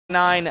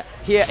9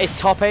 here at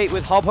top 8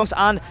 with Hobhums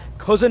and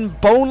Cousin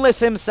Boneless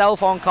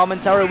himself on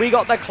commentary. We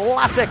got the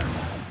classic.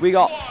 We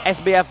got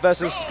SBF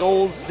versus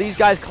Scholes. These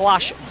guys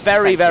clash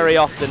very, very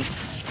often.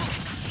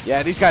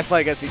 Yeah, these guys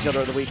play against each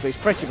other at the weeklies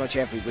pretty much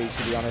every week,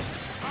 to be honest.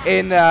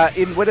 In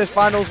winners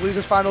finals,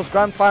 losers finals,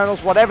 grand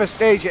finals, whatever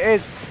stage it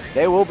is,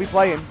 they will be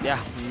playing.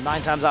 Yeah,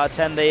 9 times out of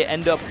 10 they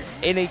end up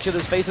in each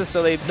other's faces,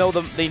 so they know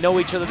them, they know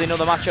each other, they know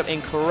the matchup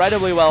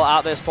incredibly well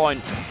at this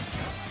point.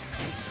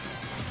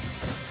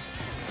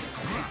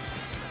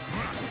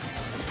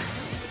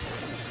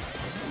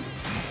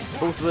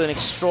 Both with an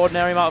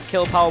extraordinary amount of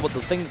kill power, but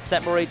the thing that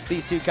separates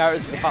these two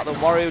characters is the fact that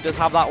Wario does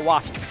have that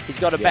waft. He's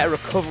got a better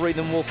recovery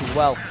than Wolf as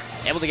well.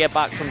 Able to get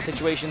back from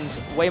situations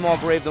way more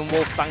brave than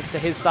Wolf, thanks to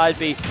his side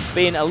B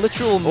being a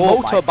literal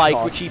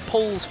motorbike, which he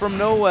pulls from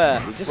nowhere.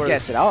 He just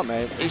gets it out,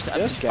 mate. He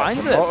just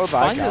finds it.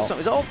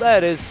 It's oh, there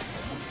it is.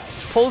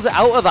 Pulls it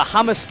out of the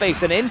hammer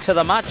space and into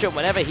the matchup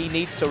whenever he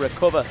needs to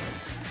recover.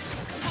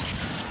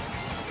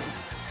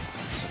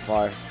 So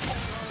far,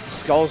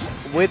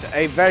 Scholes with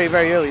a very,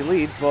 very early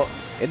lead, but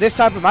in this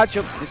type of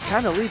matchup, this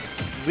kind of lead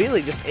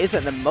really just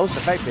isn't the most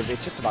effective.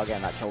 It's just about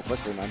getting that kill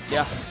quickly, man.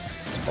 Yeah.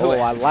 Oh,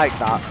 I like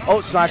that.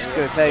 Oh, Smash is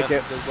going to take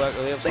it. Good work,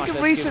 really. I think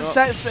in recent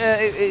sets,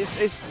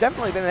 it's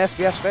definitely been an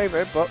SBF's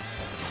favourite, but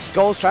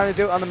Scholes trying to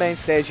do it on the main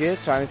stage here,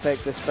 trying to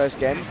take this first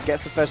game.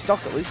 Gets the first stock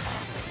at least.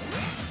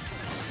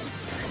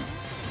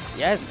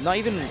 Yeah, not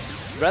even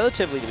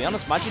relatively, to be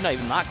honest. Magi not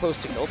even that close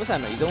to kill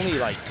percent. He's only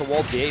like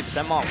towards the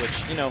 80% mark,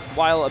 which, you know,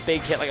 while a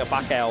big hit like a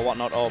back air or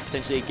whatnot, or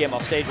potentially a game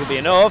off stage would be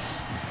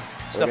enough.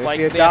 Stuff like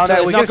that.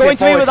 Not going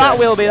to be, but that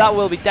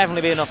will be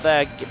definitely be enough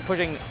there.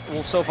 Pushing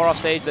Wolf so far off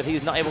stage that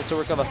he's not able to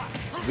recover.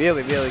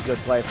 Really, really good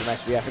play from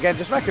SBF. Again,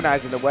 just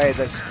recognizing the way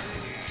that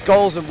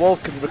Scholes and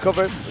Wolf can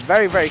recover.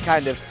 Very, very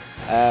kind of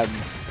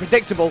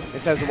predictable in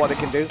terms of what they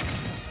can do.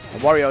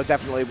 And Wario,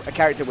 definitely a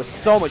character with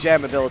so much air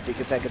mobility,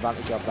 can take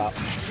advantage of that.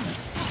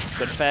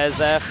 Good fares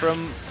there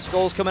from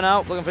Scholes coming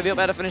out, looking for the up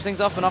air to finish things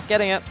off, but not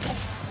getting it.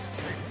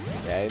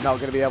 Yeah, you're not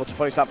going to be able to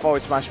punish that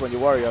forward smash when you're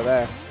Wario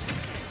there.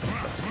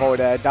 That's the forward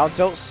air down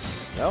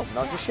tilts. No,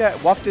 not just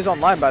yet. Waft is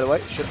online, by the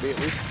way. Should be at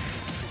least.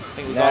 I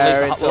think we've got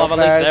at least, we'll have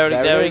at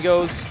least. There he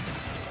goes.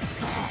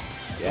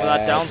 Yeah, with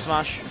that down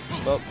smash,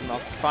 but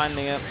not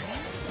finding it.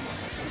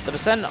 The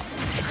percent,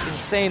 it's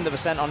insane, the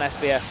percent on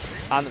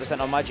SBF and the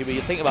percent on Magi, but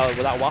you think about it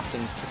with that waft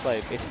and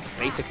play, it's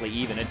basically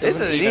even. It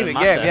doesn't even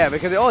matter. Game, yeah,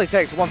 because it only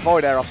takes one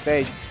forward air off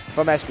stage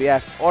from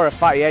SBF or a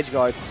fatty edge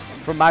guard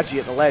from Magi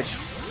at the ledge.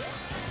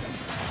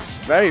 It's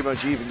very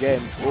much even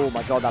game. Oh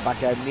my god, that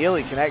back air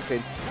nearly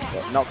connected,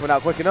 but not coming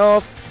out quick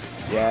enough.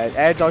 Yeah,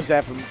 air dodge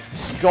there from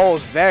Scholes,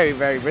 very,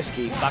 very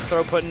risky. Back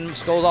throw putting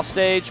Scholes off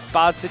stage,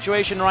 bad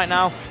situation right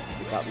now.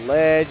 Is that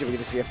ledge? Are we going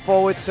to see a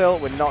forward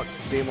tilt? We're not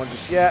seeing one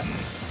just yet.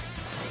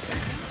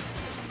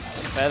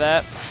 Fair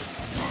there.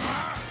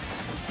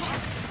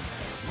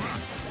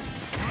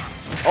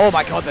 Oh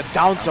my god, the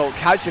down tilt,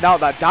 catching out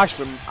that dash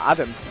from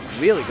Adam.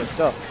 Really good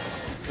stuff.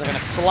 They're going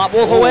to slap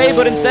Wolf away,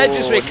 but instead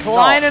just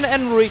reclining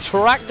and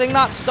retracting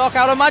that stock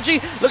out of Magi.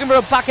 Looking for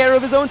a back air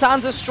of his own to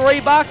answer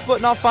straight back,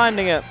 but not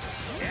finding it.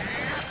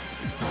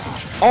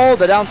 Oh,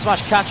 the down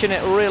smash catching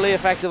it really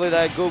effectively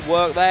there. Good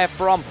work there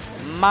from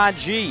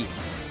Magi.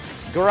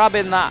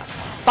 Grabbing that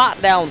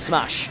fat down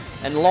smash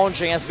and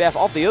launching SBF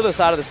off the other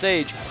side of the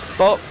stage.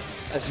 But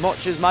as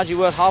much as Magi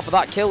worth half of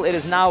that kill, it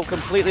is now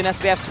completely in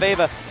SBF's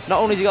favour. Not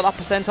only has he got that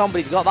percent on,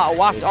 but he's got that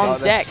waft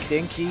on deck.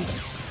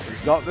 He's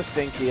got the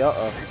stinky.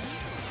 Uh-oh.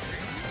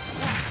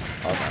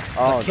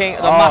 The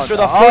master of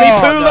the funny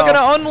poo looking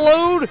to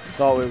unload.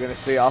 Thought we were going to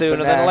see it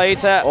sooner than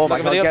later. Oh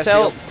my god, the up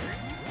tilt.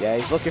 Yeah,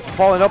 he's looking for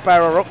falling up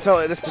air or up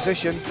tilt at this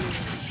position.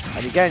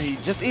 And again, you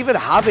just even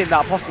having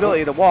that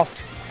possibility of the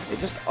waft, it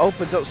just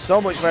opens up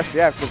so much for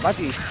SBF, because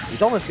Magi,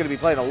 he's almost going to be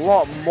playing a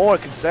lot more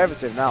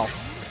conservative now.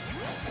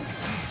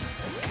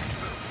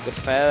 Good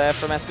fair there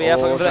from SBF.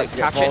 Oh, looking for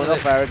catching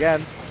up air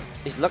again.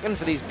 He's looking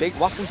for these big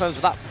waft confirms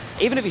with that.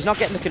 Even if he's not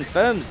getting the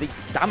confirms, the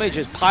damage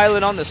is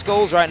piling on the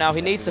Scholes right now.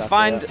 He needs to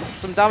find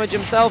some damage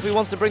himself. He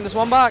wants to bring this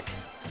one back.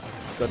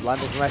 Good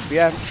landing from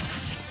SBF.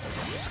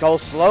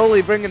 Scholes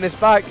slowly bringing this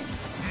back.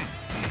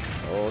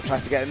 Oh,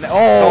 tries to get in there.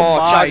 Oh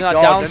my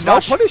god, no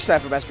punish there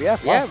from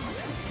SBF. Yeah,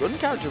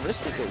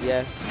 uncharacteristic, but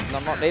yeah,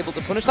 not able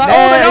to punish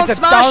that. It's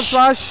a down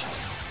smash.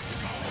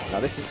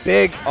 Now this is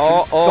big.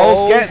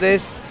 Scholes get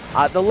this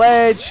at the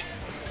ledge.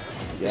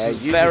 Yeah,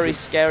 this is very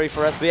scary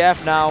for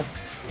SBF now.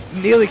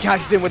 Nearly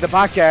catches him with the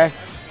back air.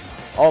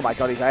 Oh my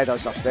god, he's air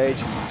dodged off stage.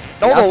 He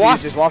has to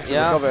use his waft to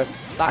recover.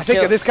 I think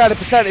at this kind of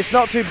percent, it's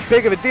not too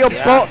big of a deal,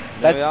 but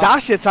the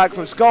dash attack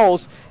from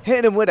Scholes,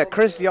 hitting him with a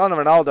Cristiano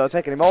Ronaldo,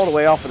 taking him all the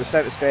way off of the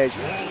center stage.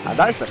 And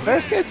that's the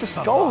first game to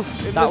Scholes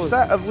in this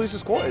set of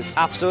losers quarters.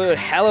 Absolute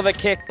hell of a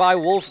kick by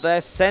Wolf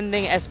there,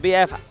 sending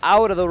SBF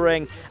out of the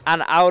ring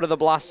and out of the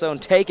blast zone,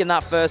 taking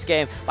that first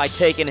game by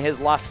taking his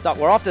last stock.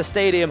 We're off to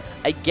Stadium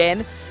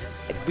again.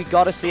 We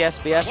got to see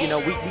SBF. You know,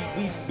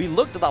 we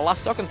looked at that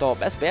last stock and thought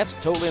SBF's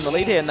totally in the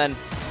lead here, and then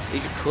He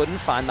just couldn't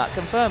find that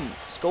confirm.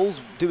 Scholes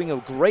doing a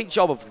great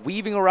job of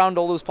weaving around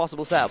all those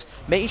possible setups,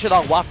 making sure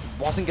that waft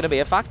wasn't going to be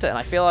a factor, and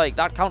I feel like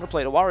that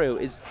counterplay to Wario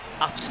is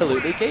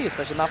absolutely key,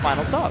 especially in that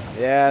final stock.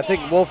 Yeah, I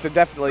think Wolf is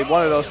definitely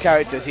one of those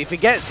characters. If he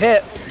gets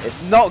hit, it's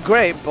not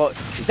great, but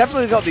he's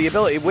definitely got the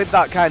ability with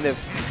that kind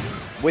of,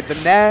 with the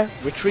Nair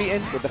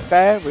retreating, with the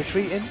Fair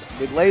retreating,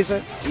 with Laser.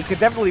 He could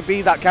definitely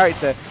be that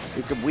character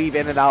who can weave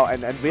in and out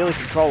and really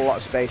control a lot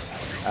of space,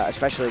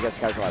 especially against a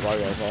character like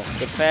Wario as well.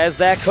 The Fair's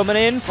there coming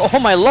in. Oh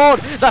my lord,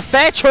 the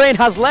Fair train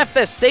has left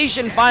the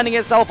station, finding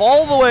itself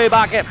all the way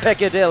back at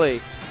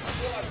Piccadilly.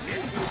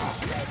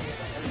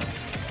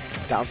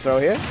 Down throw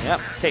here.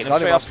 Yep, taking him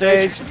straight off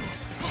stage. I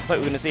thought we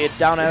were going to see it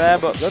down there,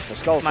 but good for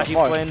Scholes. Magi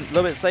playing a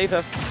little bit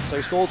safer, so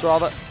Scholes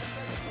rather.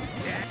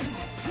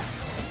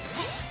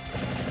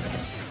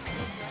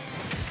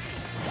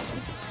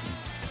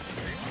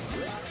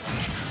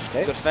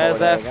 Okay, good Fairs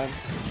there. Again.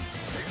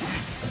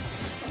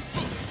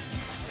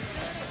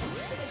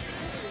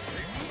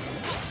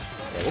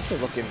 Yeah, this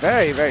is looking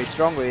very, very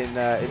strongly in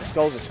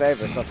Scholes'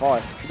 favour so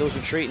far. Those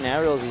retreating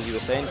aerials, as you were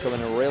saying, coming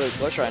in really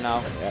clutch right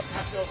now. Yep.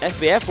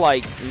 SBF,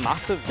 like,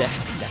 massive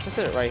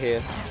deficit right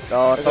here.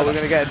 Oh, I thought we were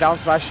going to get a down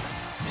smash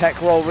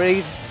tech roll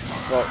read,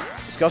 but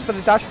just goes for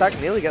the dash attack,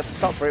 nearly gets the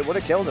stop for it, would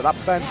have killed at that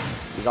percent.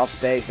 He's off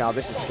stage now,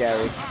 this is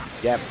scary.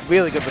 Yeah,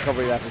 really good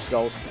recovery there from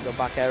Scholes. Good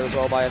back air as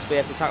well by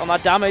SBF to tackle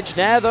that damage.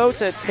 Nair, though,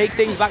 to take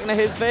things back into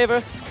his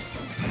favour.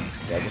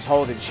 Yeah, just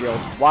holding shield.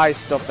 Wise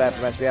stuff there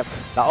from SBF.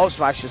 That up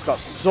smash just got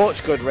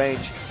such good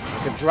range. You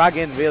can drag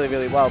in really,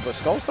 really well, but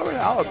Scholes throwing it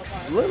out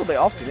a little bit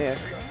often here.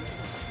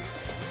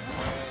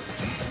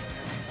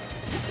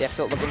 Yeah,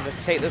 still looking to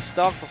take this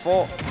stock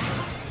before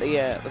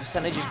the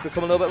percentages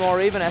become a little bit more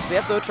even.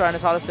 SBF, though, trying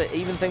his hardest to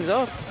even things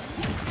up.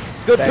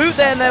 Good boot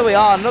there, and there we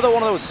are. Another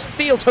one of those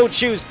steel-toed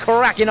shoes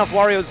cracking off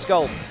Wario's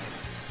skull.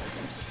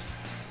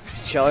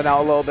 Just chilling out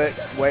a little bit,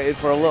 waiting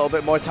for a little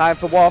bit more time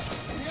for Waft.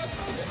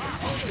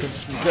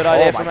 Good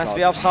idea from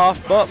SBF's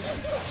half, but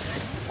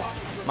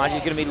Magi's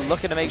going to be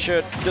looking to make sure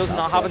it does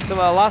not happen to the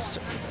last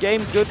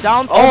game. Good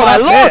down. Oh, my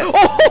lord!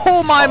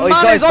 Oh, my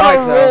man is on a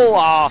roll.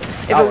 Oh,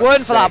 if it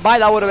weren't for that bite,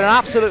 that would have been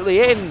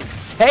absolutely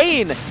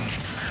insane.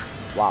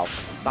 Wow.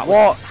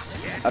 What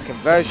a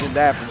conversion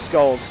there from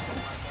Scholes.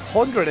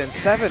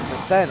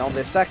 107% on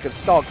this second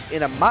stock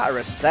in a matter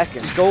of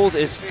seconds. Scholes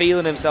is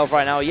feeling himself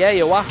right now. Yeah,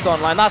 your Waft's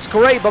online. That's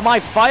great, but my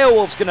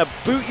Firewolf's going to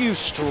boot you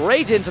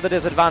straight into the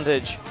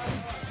disadvantage.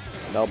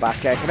 No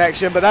back air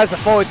connection, but there's the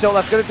forward tilt.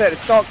 That's going to take the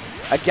stock.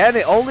 Again,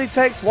 it only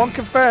takes one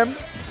confirm.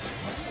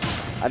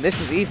 And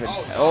this is even.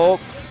 Oh,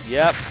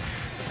 yep.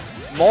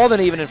 More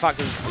than even, in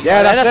fact.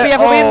 Yeah, that's it.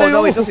 Oh,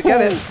 no, he doesn't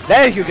get it.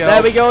 There you go.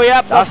 There we go,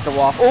 yep. That's the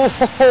Waft.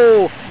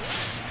 Oh,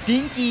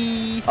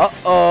 stinky.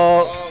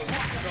 Uh-oh.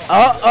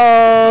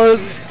 Uh-oh.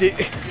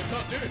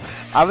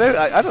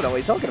 I don't know what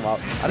you're talking about.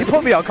 You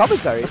put me on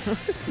commentary.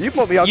 You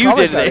put me on commentary. You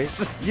did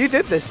this. You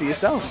did this to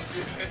yourself.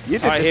 You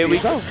did this to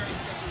yourself.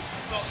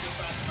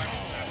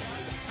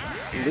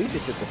 We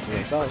just did this to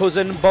himself.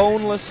 Cousin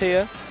Boneless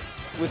here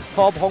with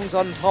Bob Hongs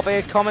on top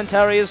here.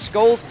 Commentary as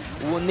Scholes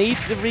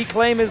needs to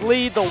reclaim his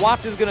lead. The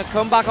Waft is going to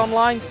come back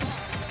online.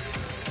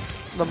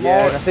 The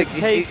more I think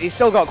he's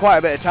still got quite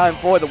a bit of time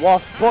for the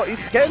Waft, but he's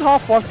getting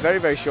half Waft very,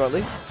 very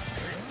shortly.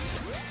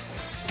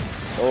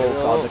 Oh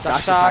god, the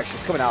dash attack's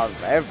just coming out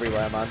of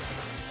everywhere, man.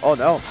 Oh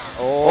no.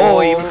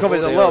 Oh, he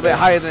recovers a little bit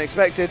higher than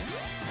expected.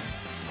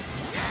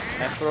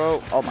 F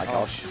throw. Oh my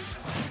gosh.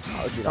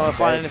 Not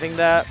find anything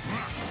there.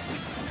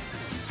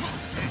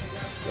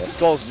 Yeah,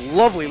 Scholes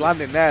lovely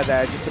landing there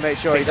just to make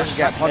sure he doesn't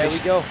get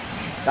punished. There we go.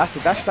 That's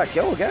the dash attack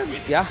kill again.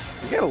 Yeah.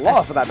 You get a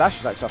lot for that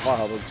dash attack so far,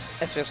 Hobbles.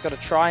 SBF's got to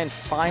try and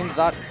find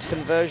that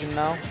conversion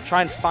now.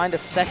 Try and find a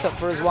setup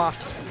for his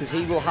Waft, because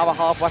he will have a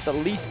half Waft at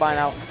least by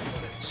now.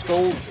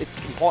 Scholes, it's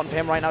important for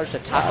him right now just to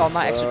tack on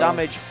that extra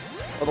damage.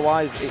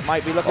 Otherwise, it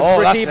might be looking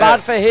pretty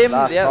bad for him.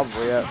 That's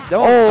probably it.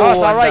 No,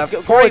 that's all right.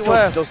 Great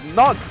work. Does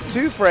not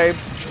two-frame.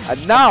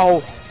 And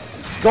now,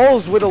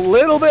 Scholes with a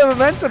little bit of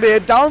momentum here.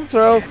 Down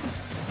throw.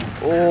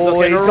 Oh,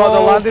 he's got the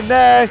landing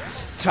there.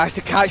 Tries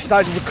to catch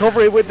that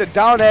recovery with the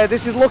down air.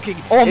 This is looking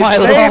insane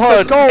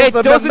for Scholes.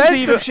 The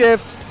momentum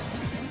shift.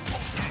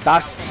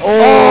 That's that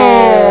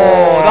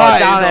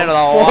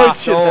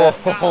is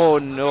unfortunate. Oh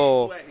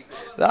no.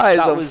 That is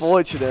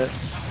unfortunate.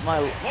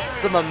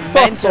 The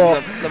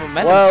momentum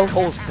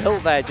Scholes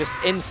built there, just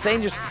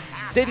insane. Just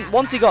didn't.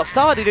 Once he got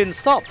started, he didn't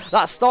stop.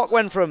 That stock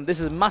went from this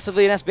is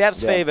massively in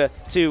SBF's favor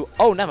to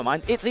never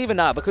mind. It's even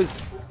now because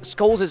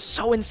Scholes is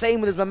so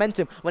insane with his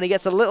momentum. When he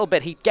gets a little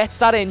bit, he gets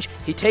that inch,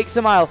 he takes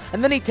a mile,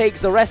 and then he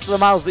takes the rest of the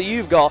miles that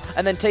you've got,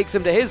 and then takes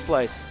him to his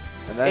place.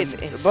 And then, it's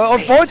insane. But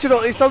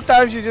unfortunately,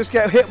 sometimes you just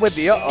get hit with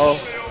the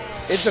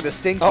into the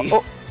stinky.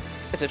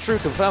 It's a true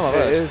confirm, I've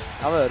heard. It is.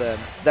 I've heard.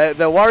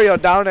 The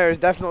Wario down there is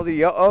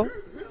definitely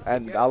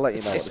and I'll let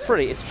you know. It's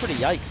pretty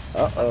yikes.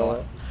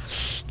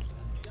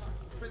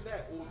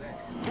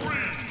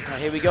 Right,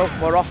 here we go.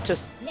 We're off to.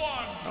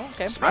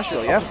 Okay.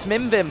 Smashville, yeah.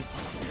 Smimvim.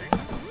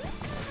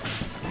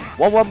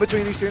 1-1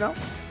 between these two now.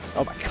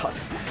 Oh my god.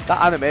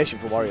 That animation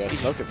for Wario is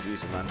so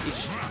confusing, man.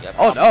 Yeah,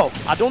 oh no!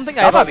 I don't think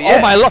I ever.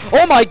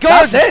 Oh my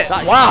god! That's it!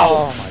 Wow!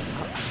 Oh my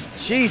god!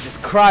 Jesus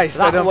Christ!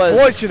 An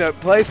unfortunate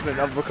placement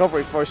of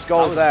recovery for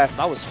Scholes there.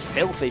 That was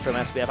filthy from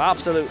SBF.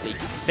 Absolutely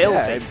filthy.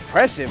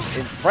 Yeah,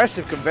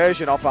 impressive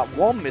conversion off that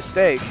one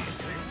mistake.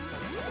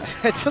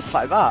 Just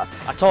like that.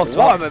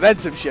 What a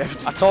momentum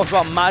shift. I talked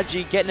about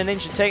Magi getting an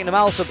inch and taking them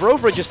out, so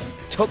Bailrigg just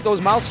took those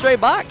mouths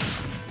straight back.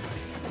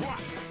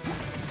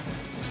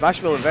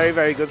 Smashville, a very,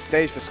 very good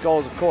stage for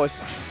Scholes, of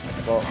course.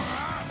 But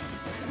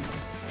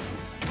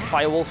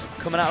Firewolf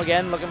coming out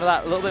again, looking for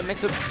that little bit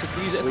mix up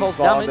to use it to cause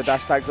damage. The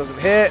dash tag doesn't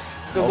hit.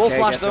 Good wolf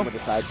flash though. With the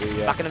side B,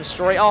 yeah. Backing him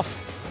straight off.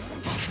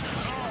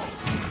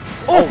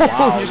 Oh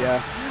wow,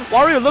 yeah.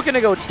 Wario looking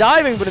to go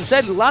diving, but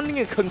instead landing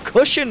a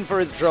concussion for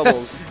his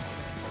troubles.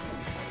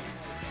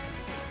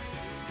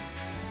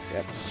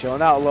 Yep, just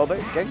chilling out a little bit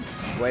again.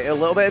 Just wait a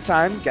little bit of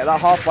time, get that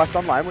half left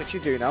online, which you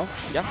do now.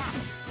 Yeah.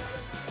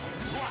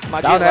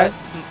 Down there.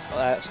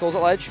 Scholes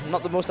at ledge.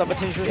 Not the most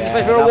advantageous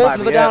position for a wolf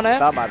in the down air.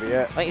 That might be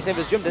it. I think he saved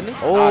his jump, didn't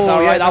he? Oh, it's all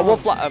right.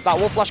 Yeah, that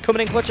wolf flash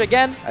coming in clutch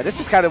again. This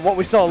is kind of what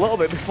we saw a little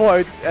bit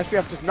before.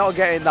 SBF just not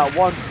getting that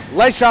one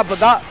ledge trap, but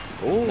that.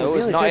 Oh, no,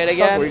 it's not it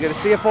again. We're going to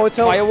see a forward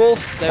tilt.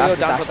 Firewolf. There we go.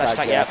 Down tilt dash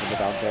tag. Yeah, from the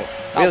down tilt.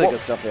 Really good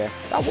stuff here.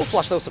 That wolf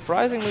flash though,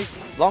 surprisingly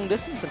long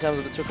distance in terms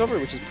of its recovery,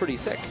 which is pretty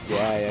sick.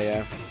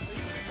 Yeah.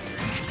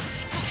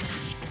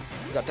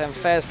 Got down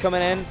Fairs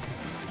coming in.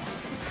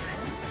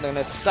 They're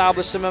going to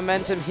establish some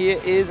momentum. Here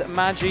is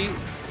Magi,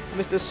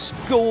 Mr.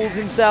 Scholes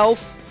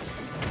himself.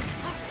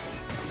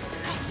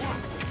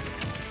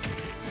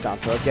 Down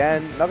to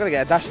again. Not going to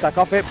get a dash attack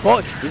off it,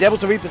 but he's able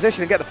to reposition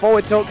and get the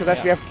forward tilt because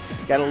SBF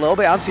get a little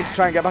bit antsy to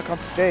try and get back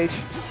onto stage.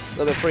 A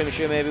little bit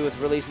premature maybe with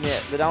releasing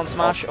the down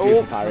smash.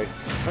 Beautiful parry.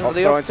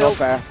 Throwing to up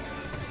air.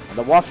 And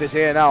the waft is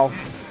here now.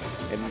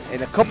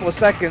 In a couple of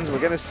seconds, we're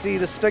going to see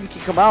the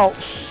Stinky come out.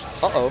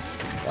 Uh-oh.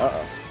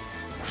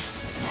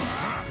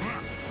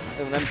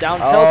 And then down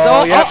tilts.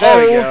 Oh, yeah,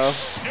 there we go.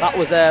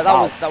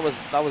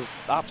 That was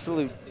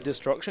absolute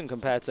destruction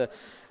compared to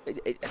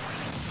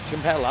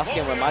last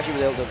game where Magi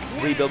was able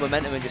to rebuild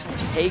momentum and just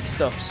take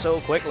stuff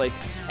so quickly.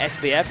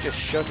 SBF just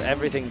shut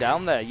everything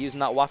down there, using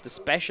that waft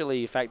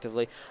especially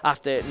effectively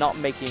after not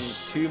making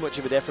too much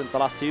of a difference the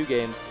last two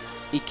games.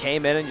 He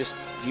came in and just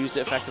used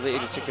it effectively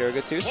to secure a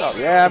good two-stop.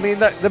 Yeah, I mean,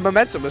 the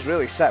momentum was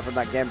really set from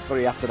that game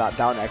 3 after that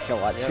down air kill,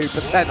 like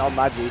 2% on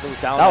Magi.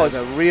 That was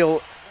a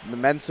real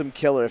momentum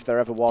killer if there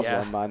ever was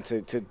one, man.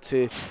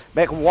 To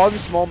make one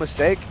small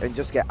mistake and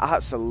just get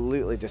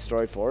absolutely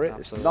destroyed for it.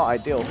 It's not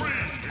ideal.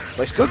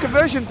 But it's good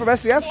conversion from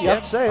SBF, you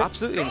have to say.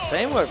 Absolutely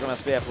insane work from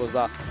SBF was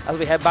that. As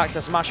we head back to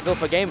Smashville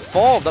for game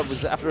 4, that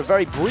was after a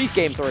very brief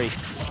game 3.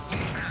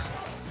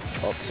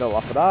 Up tilt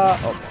off of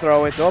that, up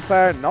throw into up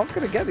air. Not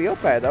going to get the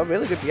up air though.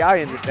 Really good DI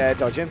in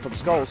dodge in from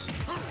Scholes.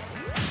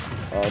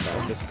 Oh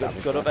no, this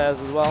is good up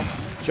airs as well.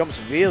 Jumps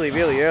really,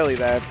 really early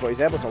there, but he's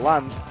able to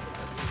land.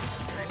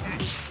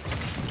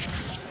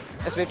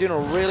 SBF doing a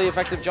really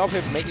effective job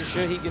here, making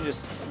sure he can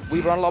just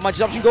weave around a lot of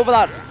Magi's option. Go for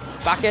that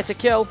back air to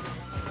kill.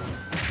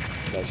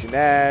 Gets in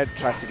there,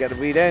 tries to get the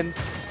read in.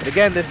 But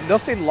again, there's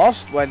nothing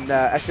lost when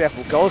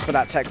SBF goes for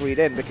that tech read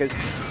in, because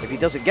if he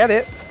doesn't get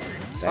it,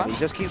 then he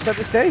just keeps at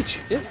the stage.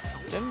 Yeah,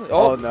 generally.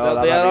 Oh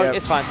no,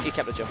 it's fine. He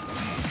kept the jump.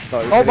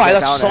 Oh my,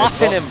 that's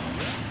slapping him.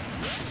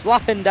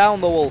 Slapping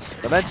down the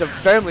wolf. Momentum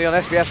firmly on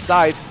SBF's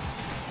side.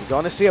 You're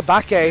going to see a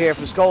back air here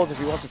from Scholes if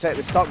he wants to take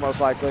this stock,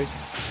 most likely.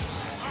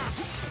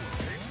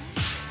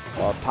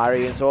 Oh,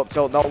 parry into up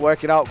tilt, not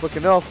working out quick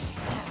enough.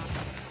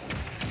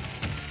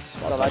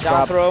 That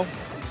down throw.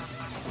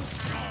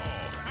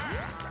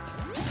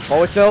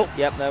 Forward tilt.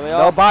 Yep, there we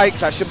are. No bike,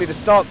 that should be the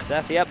stock.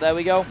 Death, yep, there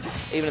we go.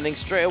 Evening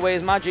straight away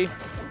is Magi.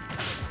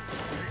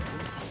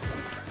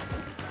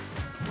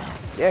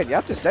 Yeah, you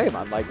have to say,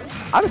 man, like,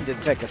 Adam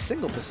didn't take a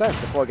single percent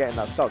before getting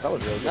that stock. That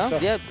was really good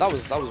stuff. Yeah, that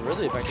was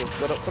really effective.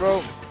 Good up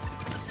throw.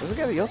 Doesn't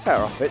get the up air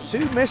off it.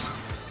 2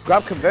 missed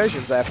grab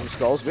conversions there from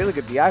Scholes. Really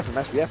good DI from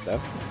SBF,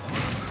 though.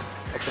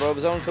 Up throw of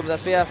his own comes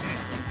SBF.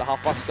 The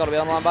half box got to be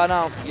online by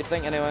now, you'd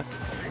think, anyway.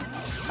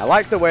 I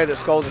like the way that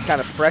Scholes is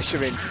kind of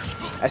pressuring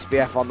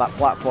SBF on that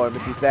platform.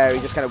 If he's there, he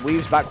just kind of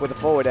weaves back with the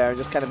forward air and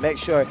just kind of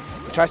makes sure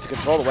he tries to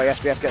control the way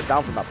SBF gets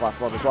down from that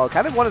platform as well.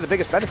 Kind of one of the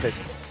biggest benefits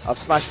of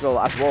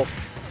Smashville as Wolf.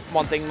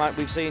 One thing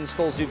we've seen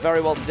Scholes do very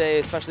well today,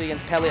 especially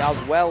against Pelly as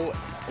well,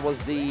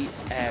 was the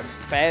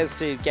fairs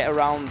to get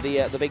around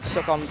the big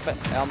suck on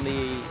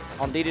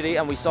DDD,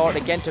 and we saw it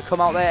again to come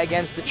out there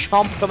against the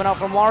chomp coming out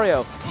from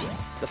Wario.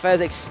 The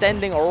fairs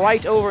extending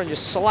right over and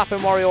just slapping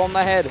Wario on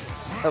the head,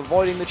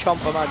 avoiding the chomp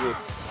for Magi.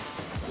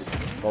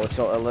 Forward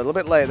tilt a little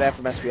bit late there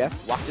from SBF.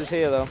 Waft is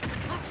here though.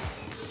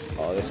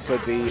 Oh, this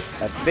could be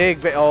a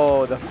big bit.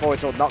 Oh, the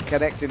forward tilt not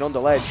connecting under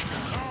ledge.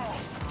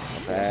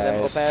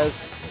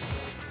 Pairs.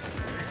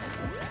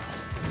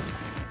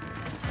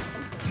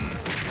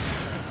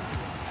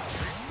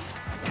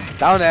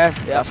 Down there.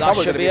 Yeah, that's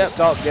probably going to be the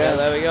stock. Yeah,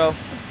 there we go.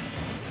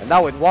 And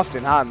now with waft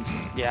in hand.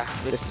 Yeah,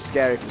 this is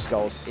scary for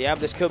Scholes. Yeah,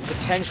 this could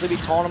potentially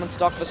be tournament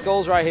stock for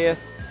Scholes right here.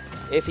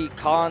 If he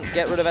can't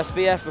get rid of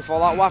SBF before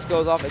that waft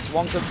goes off, it's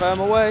one confirm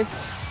away.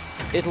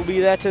 It'll be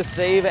there to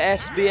save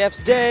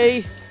SBF's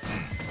day.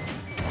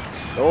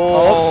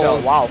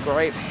 Oh, wow.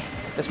 Great.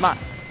 This match,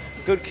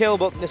 good kill,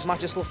 but this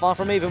match is still far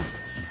from even.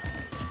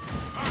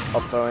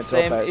 Up throw into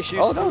Same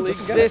issues still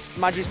exist.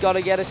 Magi's got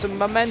to get some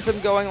momentum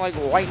going like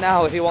right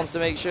now if he wants to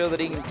make sure that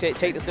he can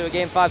take this to a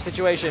Game 5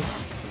 situation.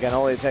 Again,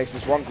 all it takes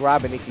is one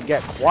grab and he can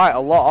get quite a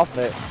lot off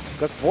it.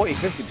 Good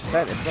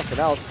 40-50% if nothing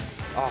else.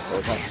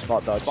 Oh, that's a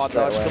spot dodge. Spot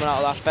dodge coming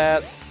out of that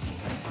fair.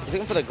 He's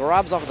looking for the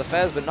grabs off of the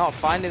fairs, but not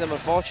finding them,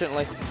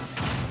 unfortunately.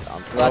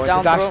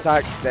 Down dash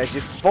attack. There's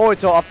your forward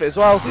tilt off it as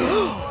well.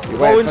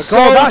 Going so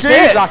goal. That's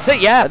it. That's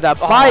it, yeah. And the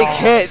bike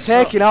hit,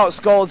 taking out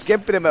Scholes,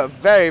 giving him a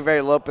very,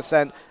 very low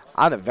percent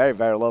and a very,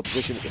 very low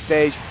position at the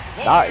stage.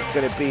 That is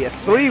going to be a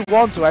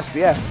 3-1 to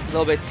SBF. A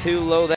little bit too low there.